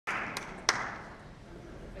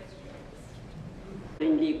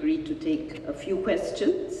kindly agreed to take a few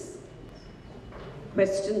questions.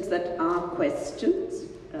 Questions that are questions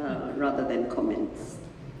rather than comments.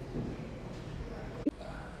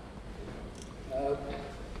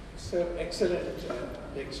 Sir, excellent,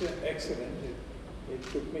 excellent. It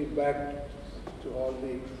took me back to all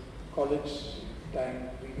the college time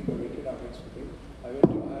reading of economics with you. I went to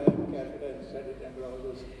IIM Calcutta and studied under all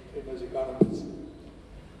those famous economists.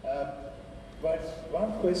 But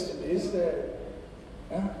one question is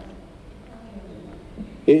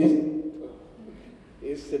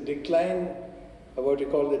is the decline, what you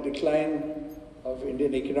call the decline of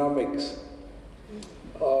Indian economics,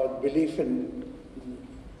 or belief in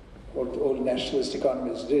what the old nationalist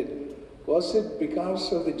economists did, was it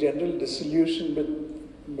because of the general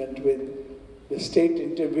disillusionment with the state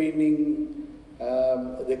intervening,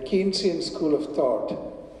 the Keynesian school of thought,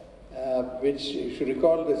 which, if you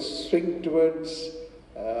recall, the swing towards,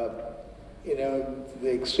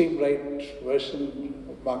 the extreme right version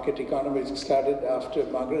of market economics started after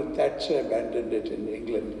Margaret Thatcher abandoned it in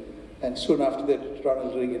England, and soon after that,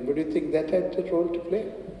 Ronald Reagan. Would you think that had a role to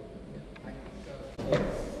play?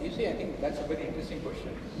 You see, I think that's a very interesting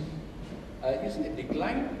question. You see, the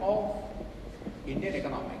decline of Indian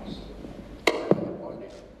economics,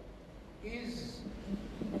 is...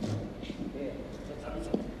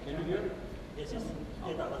 Can you hear? Yes, yes.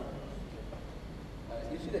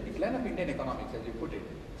 You see, the decline of Indian economics, as you put it,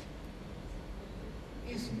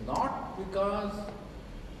 is not because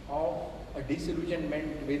of a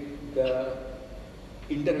disillusionment with the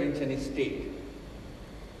interventionist state.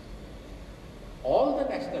 All the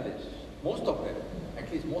nationalists, most of them,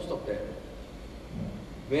 at least most of them,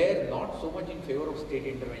 were not so much in favor of state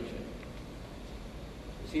intervention.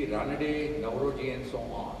 You see, Ranade, Nauroji and so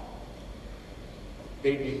on,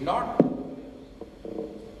 they did not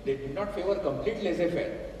favor complete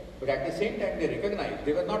laissez-faire, but at the same time they recognized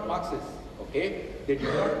they were not Marxists, okay? They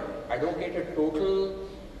did not advocate a total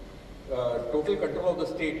control of the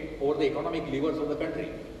state over the economic levers of the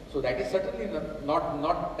country. So that is certainly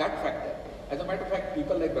not that factor. As a matter of fact,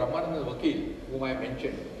 people like Brahmanand Vakil, whom I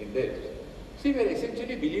mentioned in this, see, were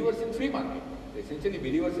essentially believers in free market.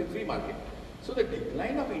 So the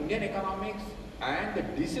decline of Indian economics and the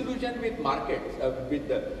disillusion with markets, with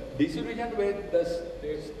the disillusion with the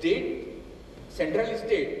state, centralist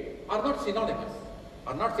state, are not synonymous.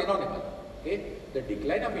 Okay? The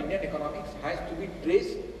decline of Indian economics has to be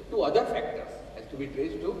traced to other factors.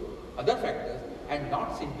 And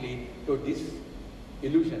not simply to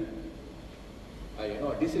disillusionment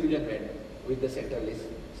with the centralist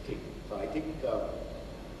state. So I think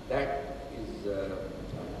that is,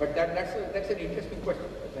 but that's an interesting question.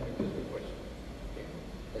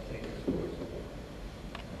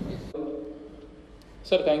 Yes.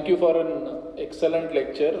 Sir, thank you for an excellent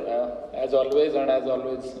lecture, as always and as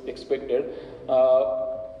always expected.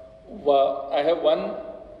 I have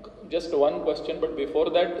just one question, but before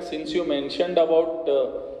that, since you mentioned about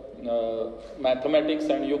mathematics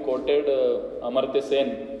and you quoted Amartya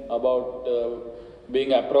Sen about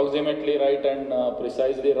being approximately right and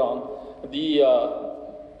precisely wrong, the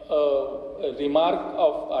remark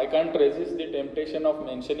of, I can't resist the temptation of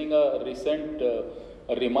mentioning a recent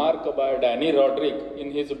remark by Danny Roderick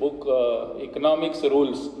in his book Economics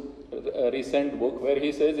Rules, a recent book, where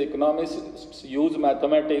he says economists use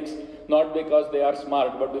mathematics not because they are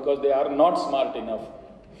smart, but because they are not smart enough.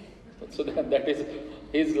 So that is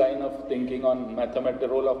his line of thinking on the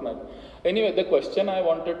role of math. Anyway, the question I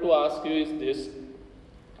wanted to ask you is this,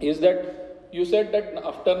 is that you said that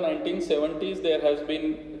after 1970s there has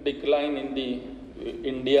been decline in the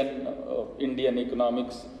Indian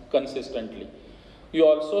economics consistently. You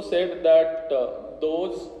also said that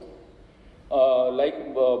those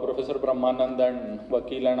like Professor Brahmanand and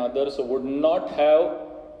Vakil and others would not have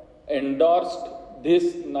endorsed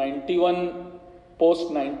this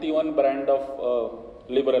post-91 brand of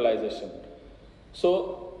liberalization.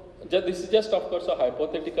 So this is just, of course, a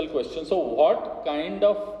hypothetical question. So what kind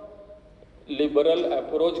of liberal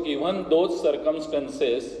approach, given those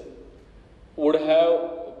circumstances, would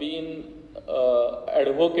have been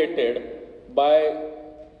advocated by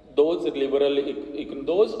those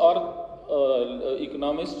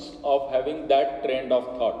economists of having that trend of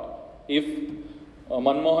thought, if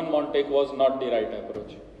Manmohan Montague was not the right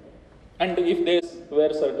approach, and if they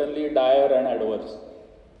were certainly dire and adverse?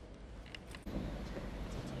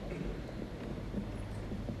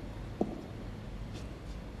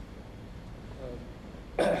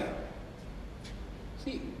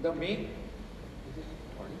 See, the main... Is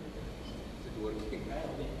it working?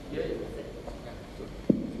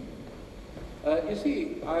 You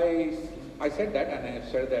see, I said that, and I have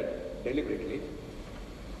said that deliberately,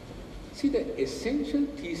 See, the essential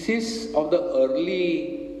thesis of the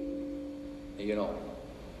early,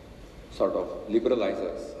 sort of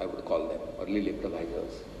liberalizers, I would call them, early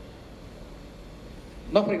liberalizers.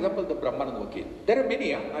 Now, for example, the Brahmanand Vakil. There are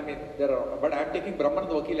many, but I'm taking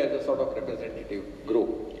Brahmanand Vakil as a sort of representative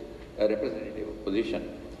group, a representative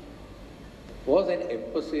position. Was an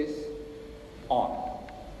emphasis on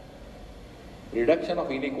reduction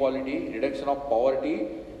of inequality, reduction of poverty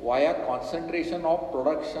via concentration of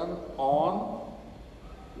production on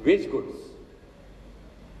wage goods.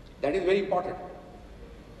 That is very important.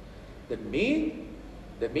 The main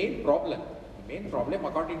problem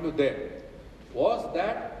according to them was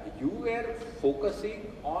that you were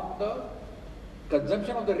focusing on the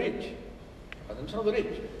consumption of the rich.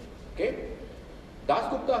 Okay? Das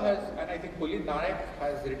Gupta has, and I think Pulit Nayak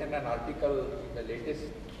has written an article in the latest,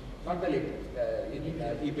 in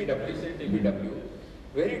EPW,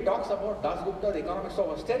 where he talks about Das Gupta's economics of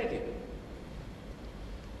austerity.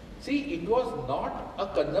 See, it was not a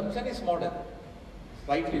consumptionist model.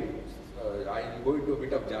 Slightly, I will go into a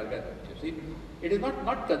bit of jargon. You see, it is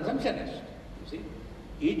not consumptionist. You see,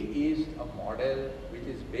 it is a model which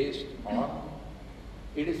is based on.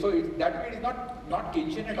 It is so that way it is not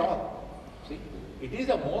Keynesian at all. See, it is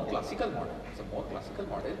a more classical model. It's a more classical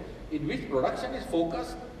model in which production is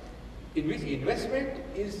focused, in which investment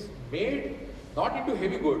is made not into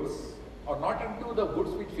heavy goods or not into the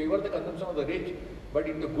goods which favor the consumption of the rich, but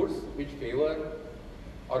into goods which favor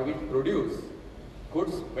or which produce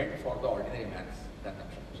goods meant for the ordinary man's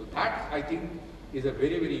consumption. So that, I think, is a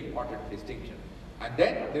very, very important distinction. And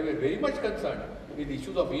then they were very much concerned with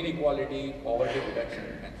issues of inequality, poverty reduction,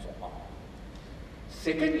 and so on.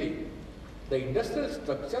 Secondly, the industrial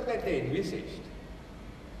structure that they envisaged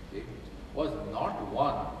was not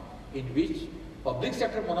one in which public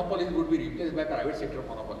sector monopolies would be replaced by private sector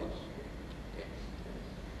monopolies. Okay.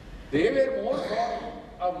 They were more for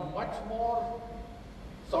a much more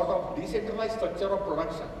sort of decentralized structure of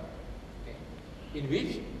production, okay, in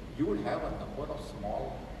which you would have a number of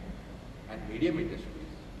small and medium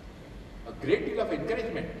industries, a great deal of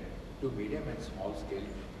encouragement to medium and small scale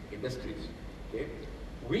industries, okay,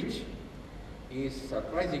 which is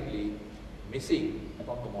surprisingly missing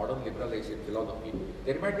from the modern liberalization philosophy.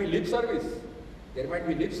 There might be lip service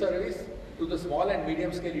to the small and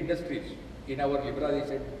medium scale industries in our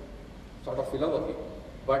liberalization sort of philosophy.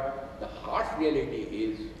 But the harsh reality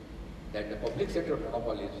is that the public sector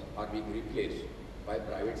monopolies are being replaced by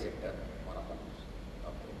private sector monopolies.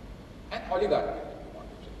 Okay. And oligarchy, if you want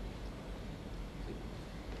to say. See?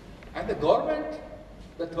 And the government,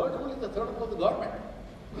 the third rule of the government.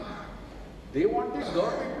 They wanted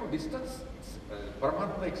government to distance,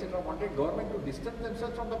 Paramatma, etc. wanted government to distance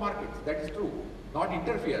themselves from the markets. That is true, not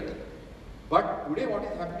interfere. But today what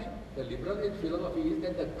is happening? The liberal philosophy is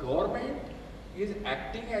that the government is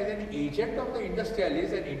acting as an agent of the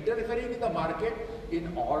industrialists and interfering in the market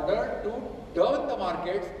in order to turn the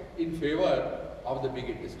markets in favor of the big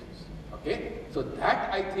industries. Okay? So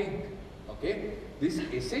that, I think, okay, this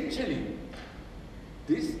essentially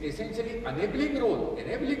enabling role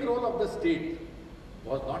of the state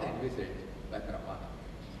was not envisaged by Brahmana.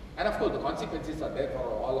 And of course the consequences are there for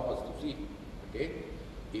all of us to see. Okay?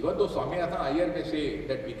 Even though Swaminathan Iyer may say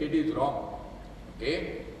that Piketty is wrong,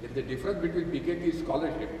 okay, there is a difference between Piketty's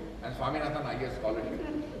scholarship and Swaminathan Iyer's scholarship.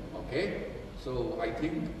 Okay? So I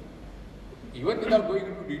think, even without going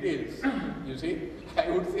into details, you see, I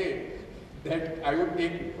would say that I would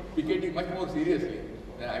take Piketty much more seriously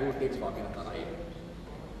than I would take Swaminathan Iyer.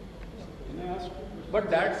 But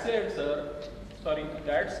that said, sir,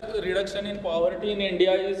 that's reduction in poverty in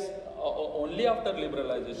India is only after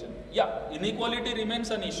liberalization. Yeah, inequality remains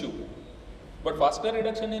an issue. But faster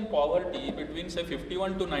reduction in poverty between say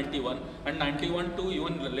 51 to 91 and 91 to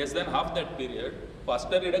even less than half that period,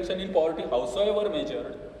 faster reduction in poverty, howsoever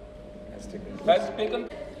measured, has taken.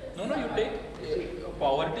 No, you take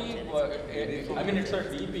poverty, I mean it's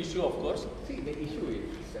a deep issue of course. See, the issue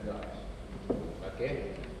is centralized. Okay?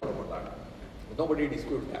 Nobody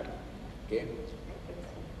disputes that. Okay?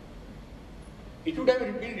 It would have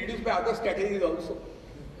been reduced by other strategies also.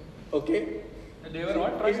 Okay? They were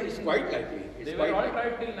all tried. It's quite likely. They were all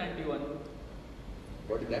tried till 91.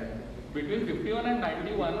 What is that? Between 51 and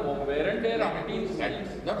 91, weren't there umpteen schemes?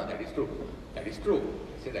 No, that is true. That is true.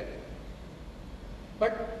 Say that.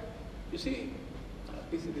 But you see,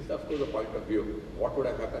 this is of course the point of view. What would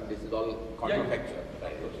have happened? This is all counterfactual.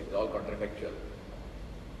 Right? This is all counterfactual.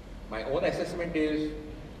 My own assessment is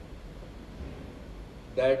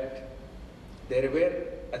that there were,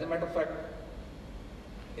 as a matter of fact,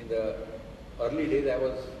 in the early days I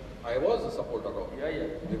was I was a supporter of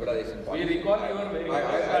liberalization policy. We recall your very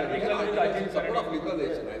first article with in support of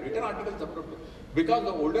liberalization. I written articles support because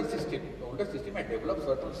the older system had developed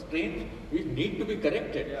certain strains which need to be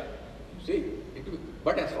corrected. Yeah. See,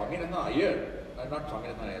 but as Swaminathan Iyer, not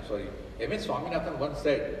Swaminathan Iyer, sorry, M.S. Swaminathan once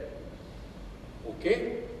said,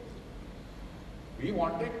 okay, we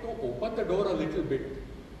wanted to open the door a little bit.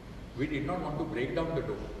 We did not want to break down the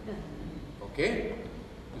door. Okay?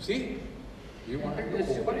 You see? We wanted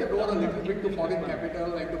to open the door a little bit to foreign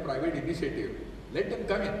capital and to private initiative. Let them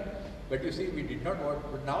come in. But you see, we did not want,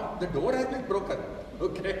 but now the door has been broken.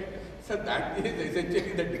 Okay? So that is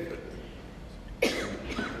essentially the difference.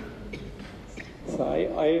 So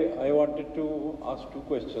I wanted to ask two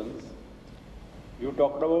questions. You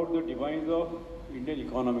talked about the demise of Indian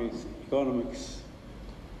economics.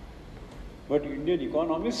 But Indian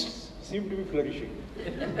economists seem to be flourishing.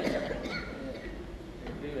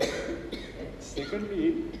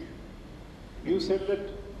 Secondly, you said that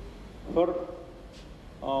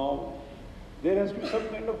there has to be some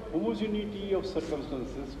kind of homogeneity of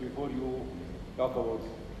circumstances before you talk about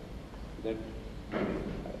that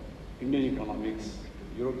Indian economics,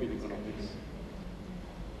 European economics.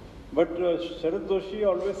 But Sharad Joshi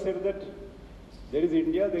always said that there is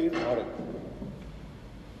India, there is Bharat.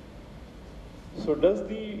 So does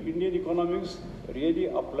the Indian economics really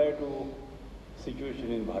apply to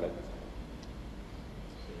situation in Bharat?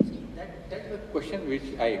 That's a question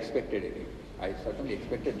which I expected anyway. I certainly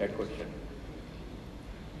expected that question.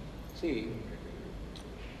 See,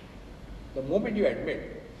 the moment you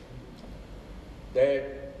admit that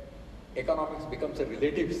economics becomes a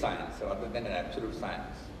relative science rather than an absolute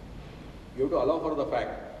science, you have to allow for the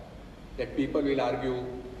fact that people will argue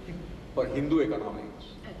for Hindu economics,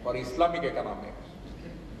 for Islamic economics,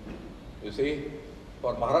 you see,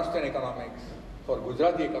 for Maharashtrian economics, for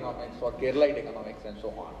Gujarati economics, for Keralite economics, and so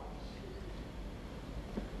on.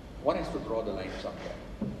 One has to draw the line somewhere.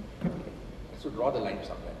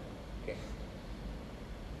 Okay.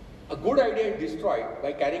 A good idea is destroyed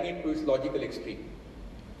by carrying it to its logical extreme.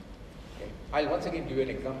 Okay. I'll once again give you an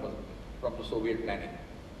example from the Soviet planning.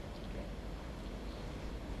 Okay.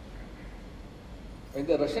 When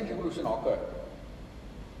the Russian Revolution occurred,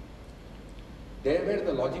 there were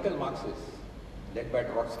the logical Marxists, led by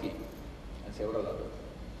Trotsky and several others,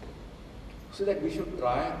 so that we should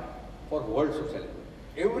try for world socialism.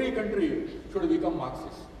 Every country should become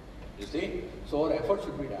Marxist, you see. So our efforts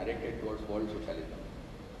should be directed towards world socialism.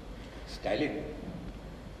 Stalin,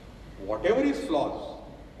 whatever his flaws,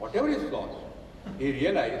 he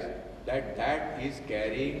realized that that is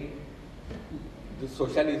carrying the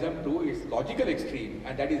socialism to its logical extreme,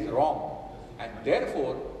 and that is wrong. And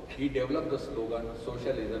therefore, he developed the slogan,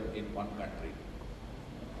 socialism in one country.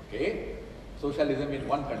 Okay? Socialism in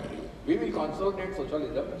one country. We will consolidate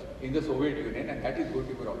socialism in the Soviet Union, and that is going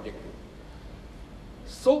to be our objective.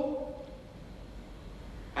 So,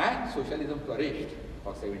 and socialism flourished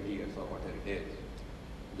for 70 years or whatever it is,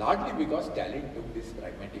 largely because Stalin took this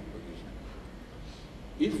pragmatic position.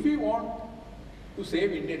 If we want to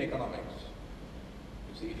save Indian economics,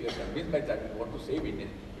 you see, if you are convinced by that we want to save Indian,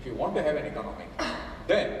 if you want to have an economics,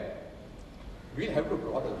 then we'll have to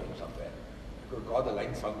draw the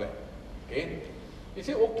line somewhere. Okay? You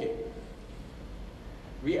say, okay,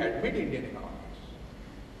 we admit Indian economics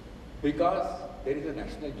because there is a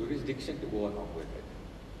national jurisdiction to go along with it.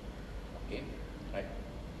 Okay? Right?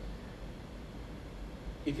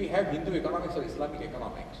 If we have Hindu economics or Islamic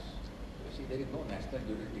economics, you see, there is no national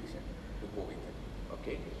jurisdiction to go with it.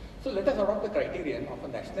 Okay? So let us adopt the criterion of a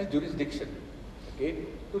national jurisdiction, okay,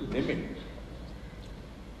 to limit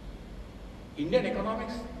Indian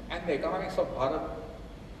economics and the economics of Bharat,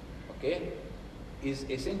 okay, is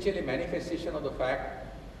essentially a manifestation of the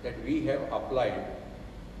fact that we have applied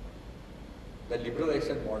the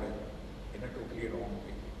liberalization model in a totally wrong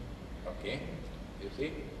way. Okay, you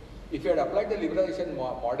see, if you had applied the liberalization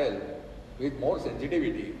model with more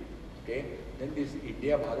sensitivity, okay, then this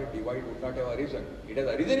India-Bharat divide would not have arisen. It has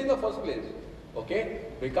arisen in the first place, okay,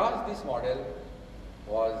 because this model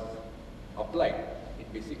was applied in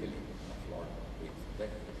basically a flawed way.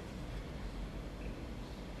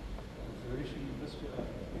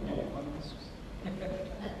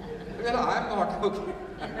 Well, I am not, okay.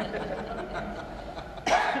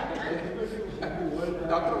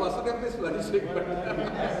 Dr. Vasudev is flourishing, but...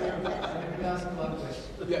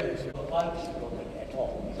 yeah, sure.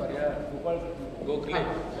 Sorry,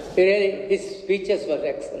 Really, his speeches were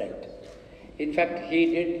excellent. In fact, he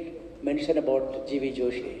did mention about G.V.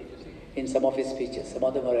 Joshi in some of his speeches. Some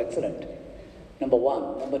of them were excellent. Number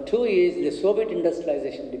one. Number two is the Soviet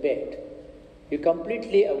industrialization debate. you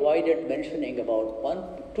completely avoided mentioning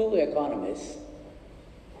about two economists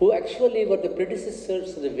who actually were the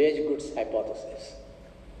predecessors of the wage goods hypothesis,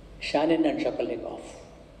 Shannon and Shakalnikov.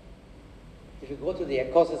 If you go to the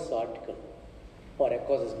Ecosys article, or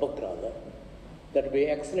Ecosys book rather, that would be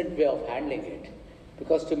an excellent way of handling it.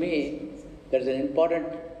 Because to me, there is an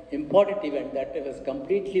important event that was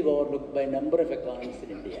completely overlooked by a number of economists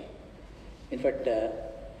in India. In fact,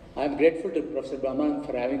 I am grateful to Professor Brahman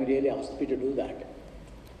for having really asked me to do that.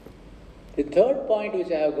 The third point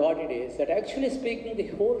which I have got it is that actually speaking, the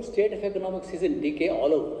whole state of economics is in decay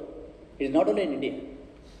all over. It is not only in India.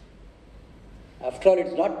 After all,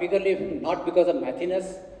 it's not because of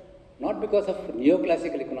mathiness, not because of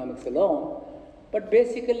neoclassical economics alone, but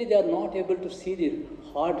basically they are not able to see the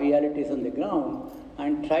hard realities on the ground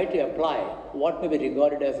and try to apply what may be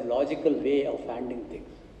regarded as a logical way of handling things.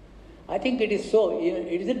 I think it is so.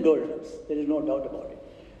 It is in doldrums. There is no doubt about it.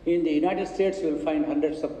 In the United States, you will find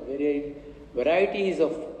hundreds of varieties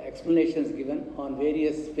of explanations given on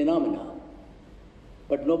various phenomena,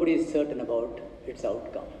 but nobody is certain about its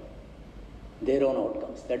outcome, their own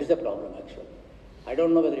outcomes. That is the problem, actually. I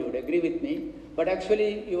don't know whether you would agree with me, but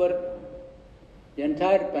actually your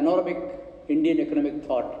entire panoramic Indian economic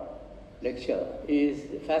thought lecture is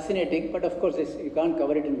fascinating, but of course you can't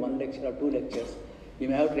cover it in one lecture or two lectures. You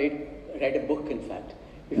may have to write a book, in fact,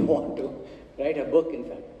 if you want to write a book, in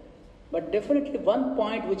fact. But definitely one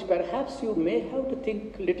point which perhaps you may have to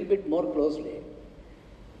think a little bit more closely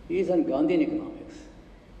is on Gandhian economics.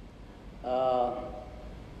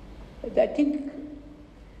 I think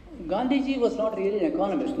Gandhiji was not really an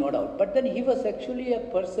economist, no doubt, but then he was actually a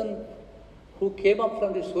person who came up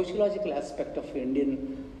from the sociological aspect of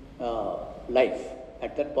Indian life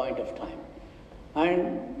at that point of time.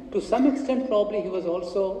 And to some extent, probably he was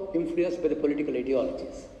also influenced by the political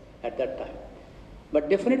ideologies at that time. But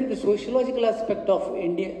definitely the sociological aspect of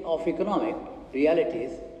economic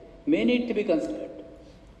realities may need to be considered.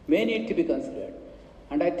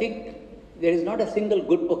 And I think there is not a single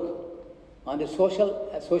good book on the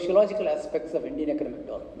sociological aspects of Indian economic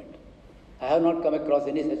development. I have not come across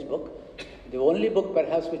any such book. The only book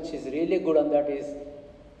perhaps which is really good on that is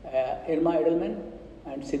Irma Edelman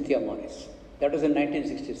and Cynthia Morris. That was in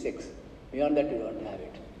 1966. Beyond that, you don't have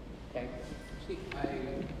it. Thank you.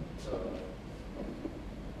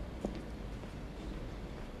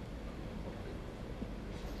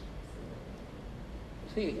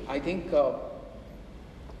 I think I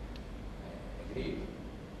agree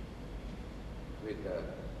with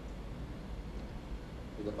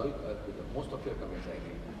the bulk, with most of your comments. I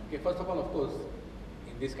agree. Okay, first of all, of course,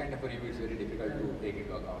 in this kind of a review, it's very difficult to take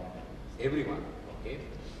into account everyone. Okay,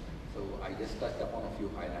 so I just touched upon a few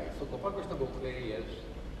highlights. So Gopal Krishna Gokhale, yes,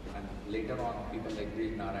 and later on people like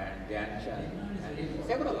Dhirendra Narain, and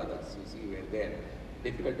several others. You see, were there.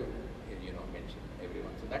 Difficult to mention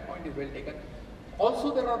everyone. So that point is well taken.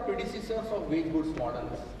 Also, there are predecessors of wage goods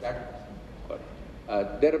models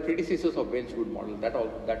there are predecessors of wage goods model.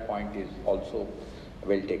 That point is also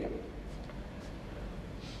well taken.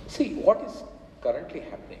 See, what is currently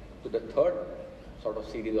happening to the third sort of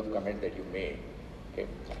series of comments that you made. Okay,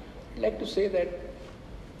 I'd like to say that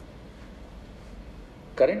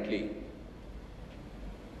currently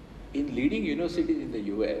in leading universities in the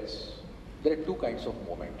US, there are two kinds of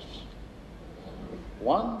movements.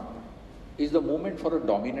 One is the movement for a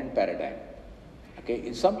dominant paradigm. Okay,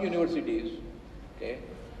 in some universities, okay,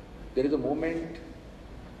 there is a movement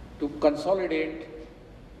to consolidate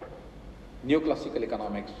neoclassical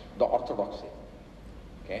economics, the orthodoxy.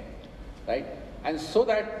 Okay, right? And so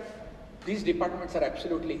that these departments are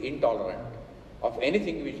absolutely intolerant of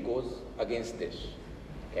anything which goes against this.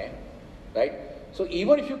 Okay, right? So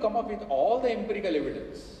even if you come up with all the empirical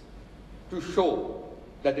evidence to show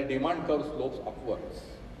that the demand curve slopes upwards,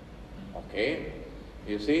 okay,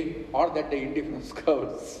 you see, or that the indifference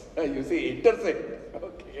curves, you see, intersect,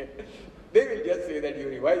 okay, they will just say that you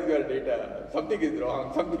revise your data, something is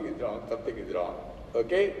wrong, something is wrong, something is wrong,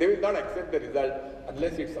 okay? They will not accept the result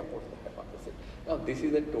unless it supports the hypothesis. Now, this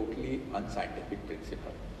is a totally unscientific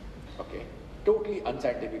principle, okay? Totally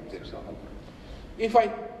unscientific principle. If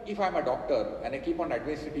I'm a doctor and I keep on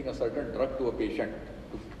administering a certain drug to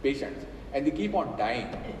patients, and they keep on dying,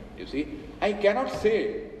 you see, I cannot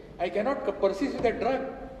persist with that drug.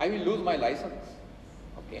 I will lose my license.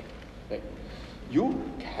 Okay, right? You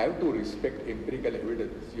have to respect empirical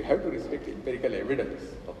evidence. You have to respect empirical evidence.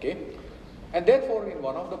 Okay, and therefore, in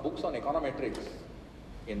one of the books on econometrics,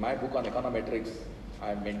 in my book on econometrics,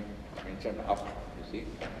 I mentioned up. You see,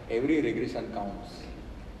 every regression counts.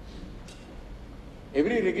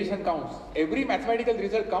 Every regression counts. Every mathematical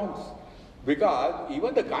result counts. Because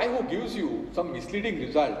even the guy who gives you some misleading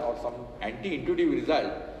result or some anti-intuitive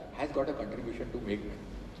result has got a contribution to make.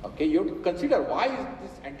 Okay, you have to consider why is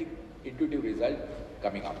this anti-intuitive result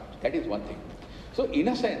coming up. That is one thing. So in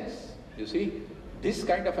a sense, you see, this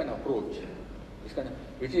kind of an approach,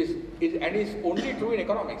 which is only true in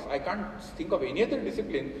economics. I can't think of any other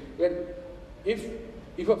discipline where if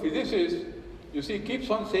a physicist, you see, keeps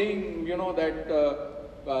on saying, you know,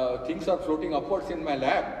 that things are floating upwards in my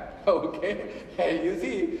lab, okay, you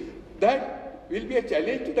see, that will be a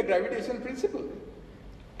challenge to the gravitational principle.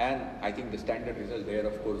 And I think the standard result there,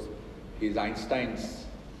 of course, is Einstein's,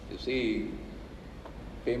 you see,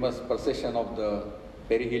 famous precession of the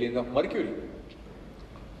perihelion of Mercury.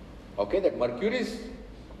 Okay, that Mercury's,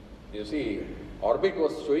 you see, orbit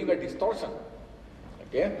was showing a distortion.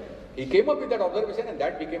 Okay, he came up with that observation and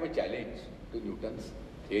that became a challenge to Newton's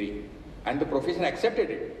theory. And the profession accepted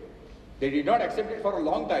it. They did not accept it for a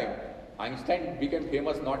long time. Einstein became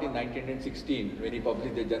famous not in 1916 when he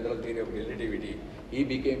published the general theory of relativity. He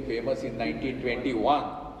became famous in 1921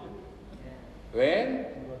 when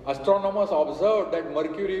astronomers observed that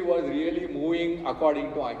Mercury was really moving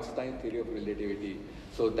according to Einstein's theory of relativity.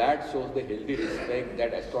 So that shows the healthy respect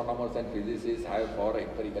that astronomers and physicists have for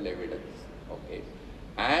empirical evidence. Okay,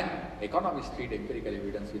 and economists treat empirical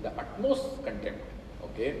evidence with the utmost contempt.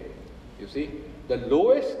 Okay, you see, the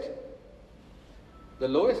lowest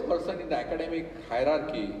person in the academic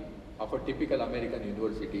hierarchy of a typical American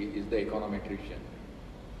university is the econometrician.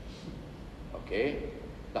 Okay,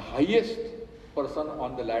 the highest person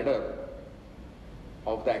on the ladder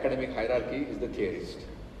of the academic hierarchy is the theorist.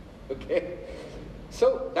 Okay,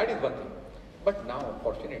 so that is one thing. But now,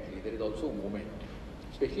 fortunately, there is also a movement,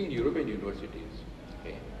 especially in European universities,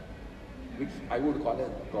 okay, which I would call as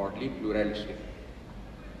broadly pluralistic.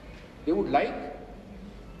 They would like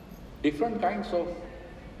different kinds of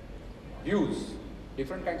views,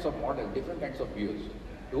 different kinds of models, different kinds of views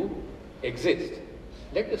to exist.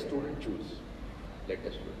 Let the student choose. Let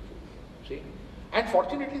the student choose. See? And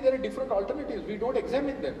fortunately, there are different alternatives. We don't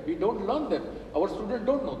examine them. We don't learn them. Our students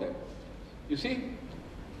don't know them. You see,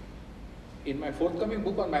 in my forthcoming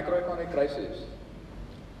book on macroeconomic crisis,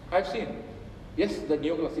 I've seen, yes, the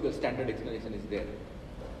neoclassical standard explanation is there.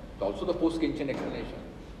 There's also the post-Keynesian explanation.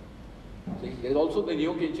 See, there is also the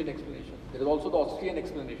neo-Keynesian explanation. There is also the Austrian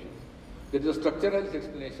explanation. There is a structuralist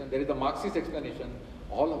explanation. There is a Marxist explanation.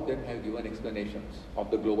 All of them have given explanations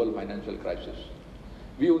of the global financial crisis.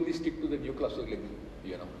 We only stick to the neoclassical,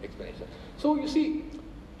 explanation. So you see,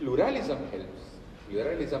 pluralism helps.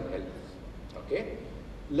 Pluralism helps. Okay?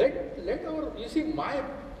 Let our, you see, my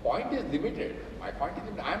point is limited. My point is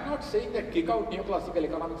limited. I am not saying that kick out neoclassical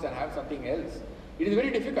economics and have something else. It is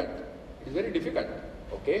very difficult. It is very difficult,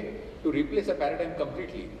 okay, to replace a paradigm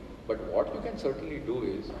completely. But what you can certainly do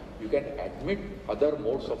is, you can admit other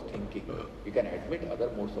modes of thinking. You can admit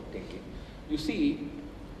other modes of thinking. You see,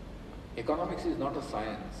 economics is not a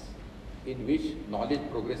science in which knowledge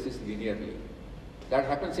progresses linearly. That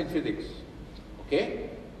happens in physics, okay?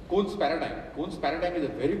 Kuhn's paradigm. Kuhn's paradigm is a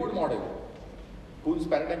very good model. Kuhn's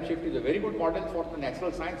paradigm shift is a very good model for the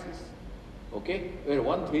natural sciences, okay? Where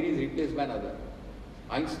one theory is replaced by another.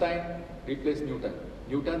 Einstein replaced Newton.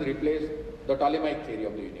 Newton replaced the Ptolemaic theory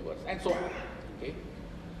of the universe, and so on, okay?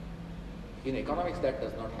 In economics, that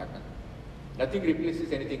does not happen. Nothing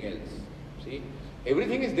replaces anything else, see?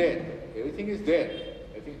 Everything is there. Everything is there.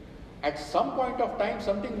 At some point of time,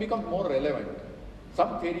 something becomes more relevant.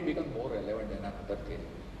 Some theory becomes more relevant than another theory.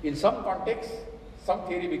 In some contexts, some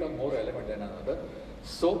theory becomes more relevant than another.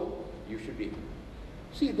 So, you should be.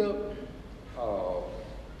 See, the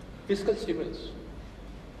fiscal stimulus.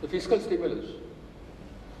 The fiscal stimulus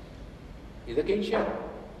is a Keynesian,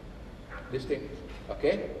 this thing,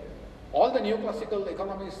 okay? All the neoclassical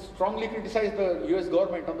economists strongly criticize the US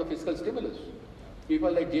government on the fiscal stimulus.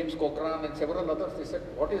 People like James Cochrane and several others, they said,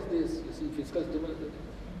 what is this? You see, fiscal stimulus.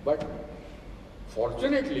 But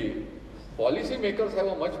fortunately, policy makers have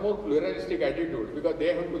a much more pluralistic attitude because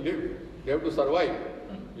they have to live, they have to survive.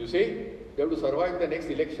 You see, they have to survive the next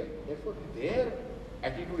election. Therefore, their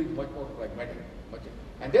attitude is much more pragmatic.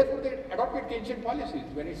 And therefore, they adopted Keynesian policies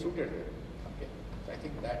when it suited them. Okay. So I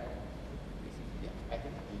think that, yeah, I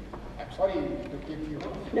think, I'm sorry to keep you.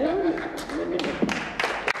 No.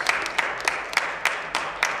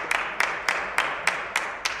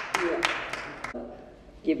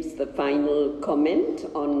 Gives the final comment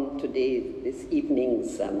on this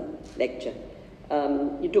evening's lecture.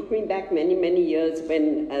 You took me back many, many years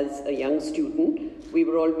when, as a young student, we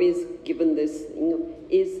were always given this,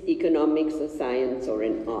 is economics a science or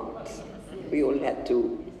an art? We all had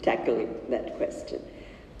to tackle that question.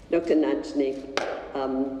 Dr. Najne.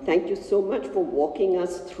 Thank you so much for walking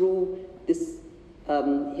us through this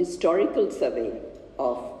historical survey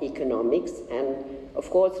of economics, and of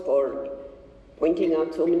course for pointing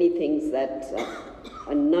out so many things that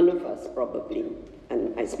none of us probably,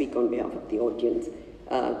 and I speak on behalf of the audience,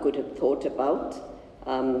 could have thought about.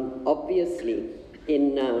 Obviously,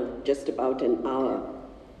 in just about an hour,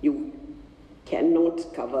 you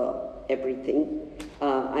cannot cover everything.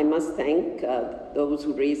 I must thank those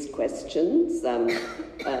who raised questions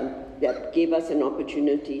that gave us an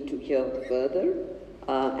opportunity to hear further,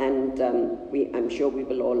 and I'm sure we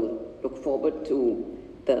will all look forward to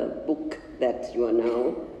the book that you are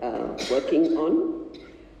now working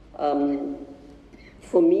on.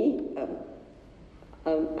 For me,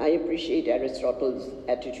 I appreciate Aristotle's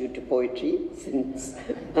attitude to poetry, since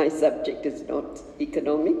my subject is not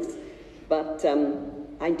economics, but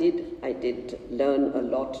I did learn a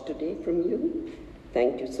lot today from you.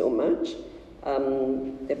 Thank you so much.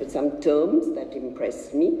 There were some terms that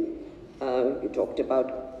impressed me. You talked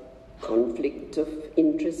about conflict of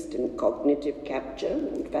interest and cognitive capture,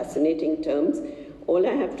 fascinating terms. All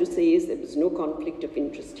I have to say is there was no conflict of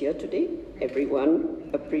interest here today. Everyone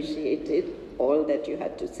appreciated all that you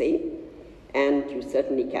had to say, and you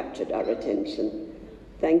certainly captured our attention.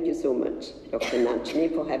 Thank you so much, Dr.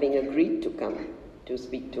 Najmi, for having agreed to come to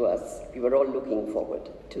speak to us. We were all looking forward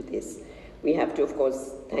to this. We have to, of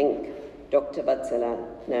course, thank Dr. Vatsala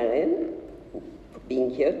Narain for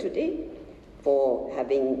being here today, for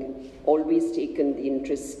having always taken the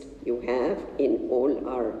interest you have in all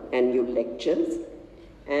our annual lectures,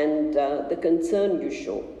 and the concern you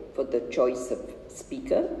show for the choice of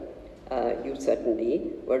speaker. You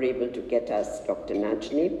certainly were able to get us Dr.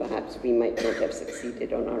 Najmi. Perhaps we might not have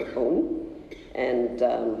succeeded on our own. And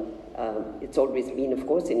it's always been, of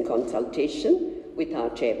course, in consultation with our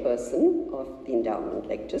chairperson of the endowment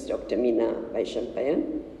lectures, Dr. Meena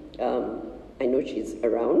Vaishampayan. I know she's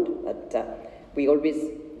around, but we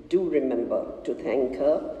always do remember to thank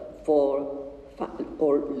her for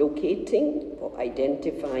locating, for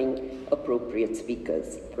identifying appropriate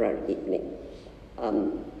speakers for our evening.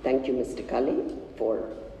 Thank you, Mr. Kali, for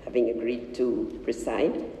having agreed to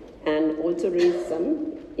preside and also raise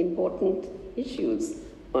some important issues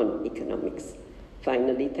on economics.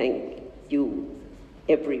 Finally, thank you,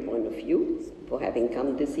 every one of you, for having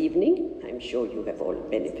come this evening. I'm sure you have all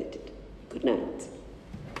benefited. Good night.